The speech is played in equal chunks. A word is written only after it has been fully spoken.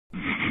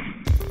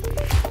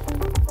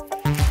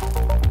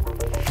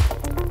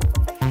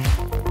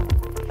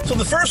So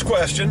the first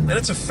question, and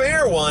it's a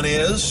fair one,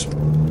 is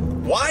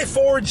why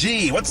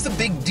 4G? What's the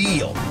big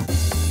deal?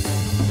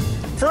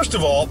 First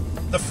of all,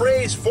 the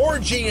phrase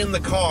 4G in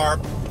the car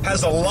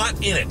has a lot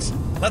in it.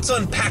 Let's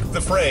unpack the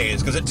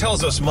phrase because it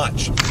tells us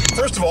much.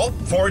 First of all,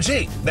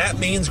 4G. That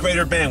means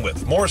greater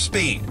bandwidth, more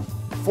speed.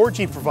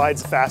 4G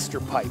provides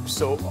faster pipes,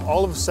 so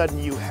all of a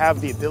sudden you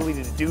have the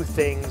ability to do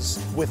things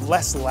with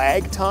less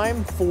lag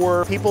time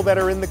for people that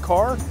are in the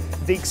car.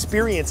 The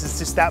experience is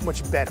just that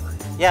much better.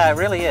 Yeah, it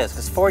really is,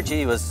 because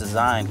 4G was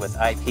designed with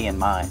IP in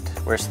mind,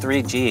 whereas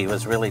 3G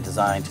was really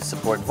designed to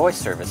support voice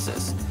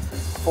services.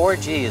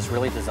 4G is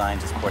really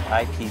designed to support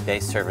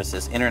IP-based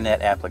services,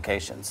 internet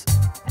applications.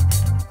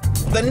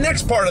 The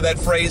next part of that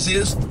phrase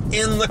is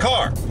in the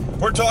car.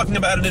 We're talking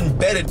about an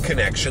embedded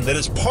connection that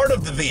is part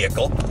of the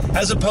vehicle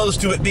as opposed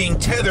to it being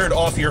tethered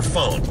off your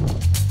phone.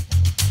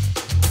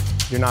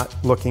 You're not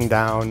looking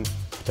down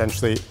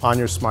potentially on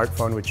your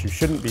smartphone, which you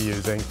shouldn't be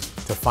using,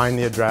 to find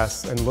the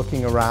address and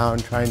looking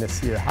around trying to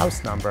see your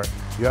house number.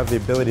 You have the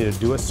ability to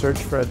do a search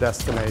for a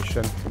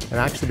destination and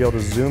actually be able to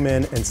zoom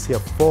in and see a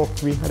full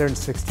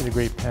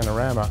 360-degree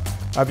panorama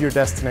of your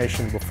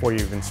destination before you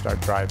even start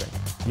driving.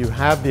 You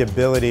have the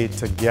ability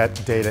to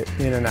get data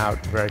in and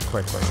out very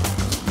quickly.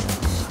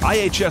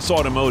 IHS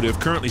Automotive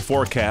currently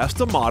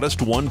forecasts a modest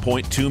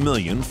 1.2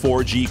 million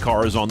 4G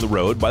cars on the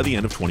road by the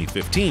end of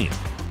 2015,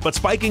 but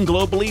spiking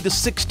globally to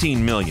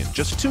 16 million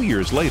just 2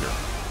 years later.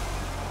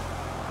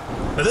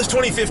 Now, this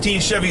 2015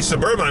 Chevy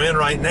Suburban I'm in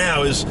right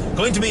now is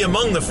going to be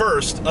among the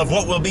first of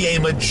what will be a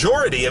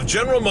majority of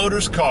General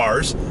Motors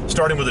cars,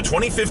 starting with the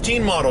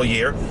 2015 model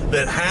year,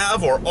 that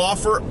have or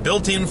offer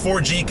built-in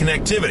 4G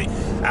connectivity.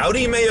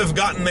 Audi may have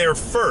gotten there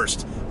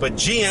first, but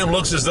GM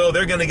looks as though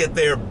they're going to get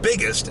there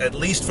biggest, at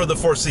least for the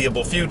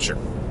foreseeable future.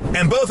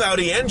 And both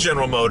Audi and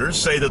General Motors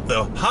say that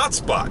the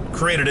hotspot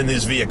created in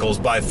these vehicles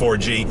by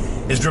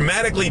 4G is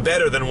dramatically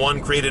better than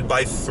one created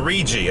by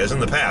 3G, as in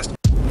the past.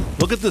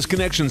 Look at this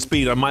connection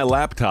speed on my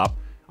laptop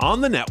on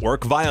the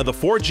network via the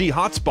 4G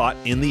hotspot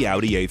in the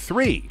Audi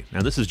A3.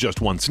 Now, this is just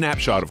one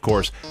snapshot, of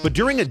course, but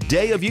during a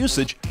day of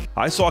usage,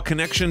 I saw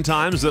connection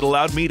times that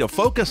allowed me to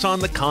focus on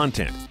the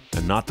content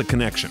and not the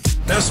connection.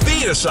 Now,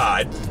 speed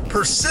aside,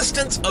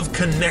 persistence of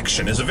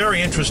connection is a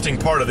very interesting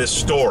part of this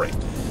story.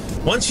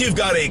 Once you've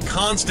got a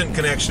constant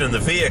connection in the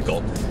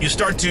vehicle, you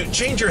start to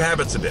change your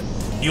habits a bit.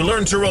 You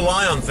learn to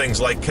rely on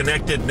things like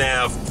connected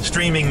nav,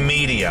 streaming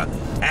media,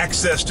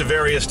 access to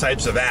various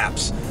types of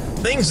apps.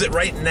 Things that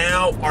right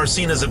now are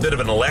seen as a bit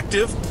of an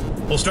elective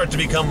will start to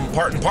become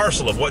part and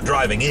parcel of what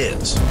driving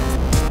is.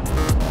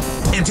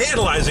 And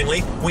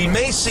tantalizingly, we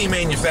may see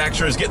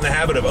manufacturers get in the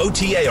habit of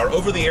OTA, or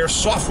over-the-air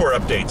software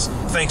updates,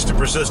 thanks to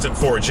persistent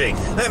 4G.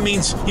 That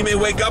means you may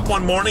wake up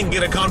one morning and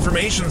get a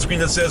confirmation screen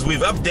that says, we've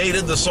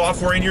updated the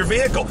software in your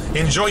vehicle.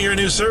 Enjoy your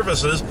new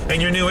services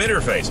and your new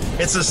interface.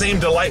 It's the same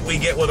delight we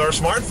get with our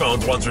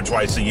smartphones once or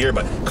twice a year,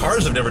 but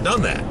cars have never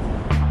done that.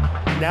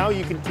 Now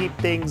you can keep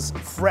things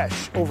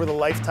fresh over the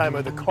lifetime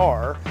of the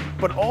car,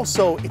 but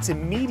also it's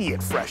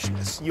immediate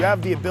freshness. You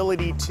have the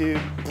ability to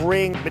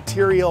bring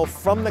material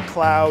from the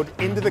cloud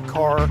into the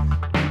car.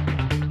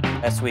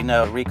 As we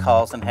know,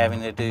 recalls and having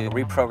to do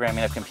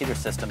reprogramming of computer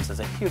systems is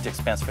a huge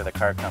expense for the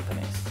car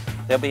companies.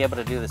 They'll be able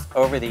to do this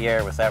over the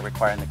air without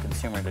requiring the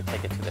consumer to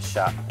take it to the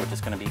shop, which is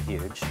going to be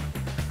huge.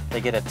 They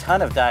get a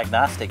ton of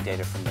diagnostic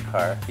data from the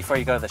car. Before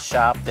you go to the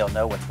shop, they'll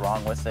know what's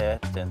wrong with it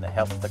and the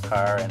health of the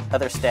car and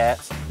other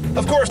stats.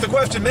 Of course, the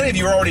question many of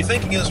you are already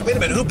thinking is, wait a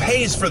minute, who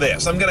pays for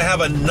this? I'm going to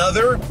have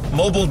another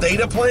mobile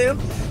data plan?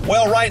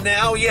 Well, right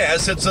now,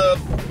 yes, it's a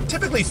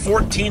typically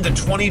 $14 to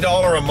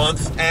 $20 a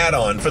month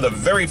add-on for the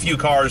very few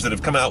cars that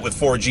have come out with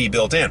 4G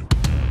built in.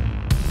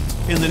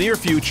 In the near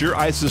future,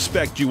 I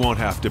suspect you won't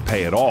have to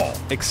pay at all,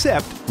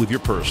 except with your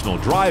personal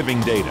driving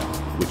data,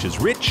 which is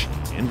rich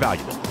and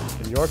valuable.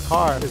 Your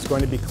car is going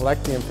to be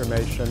collecting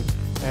information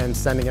and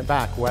sending it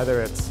back,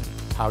 whether it's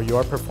how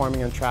you're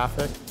performing in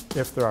traffic,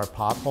 if there are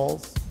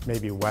potholes,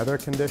 maybe weather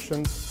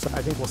conditions. So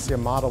I think we'll see a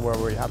model where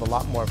we have a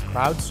lot more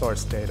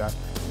crowdsourced data,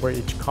 where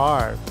each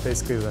car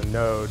basically is a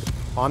node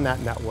on that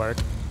network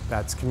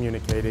that's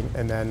communicating,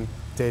 and then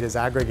data is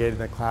aggregated in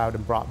the cloud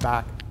and brought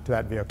back to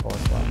that vehicle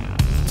as well.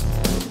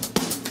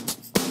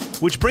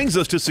 Which brings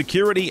us to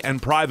security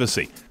and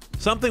privacy,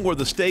 something where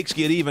the stakes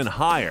get even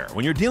higher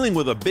when you're dealing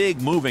with a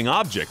big moving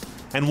object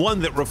and one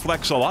that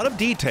reflects a lot of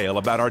detail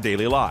about our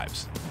daily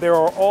lives. There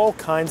are all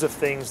kinds of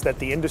things that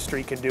the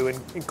industry can do,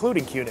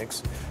 including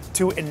QNX,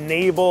 to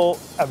enable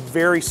a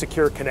very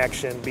secure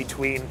connection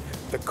between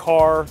the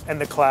car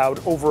and the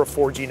cloud over a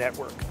 4G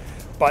network.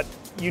 But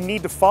you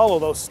need to follow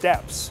those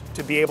steps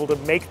to be able to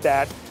make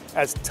that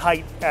as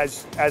tight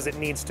as it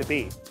needs to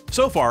be.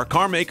 So far,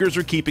 car makers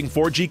are keeping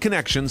 4G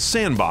connections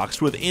sandboxed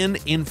within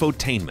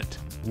infotainment,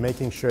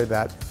 making sure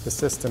that the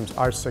systems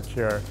are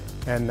secure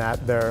and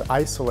that they're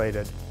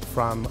isolated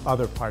from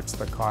other parts of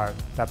the car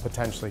that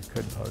potentially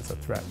could pose a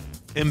threat.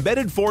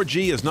 Embedded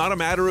 4G is not a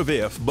matter of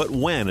if, but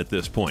when at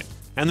this point.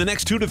 And the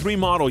next 2 to 3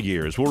 model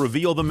years will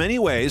reveal the many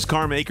ways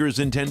car makers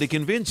intend to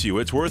convince you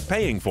it's worth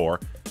paying for,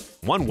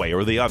 one way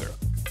or the other.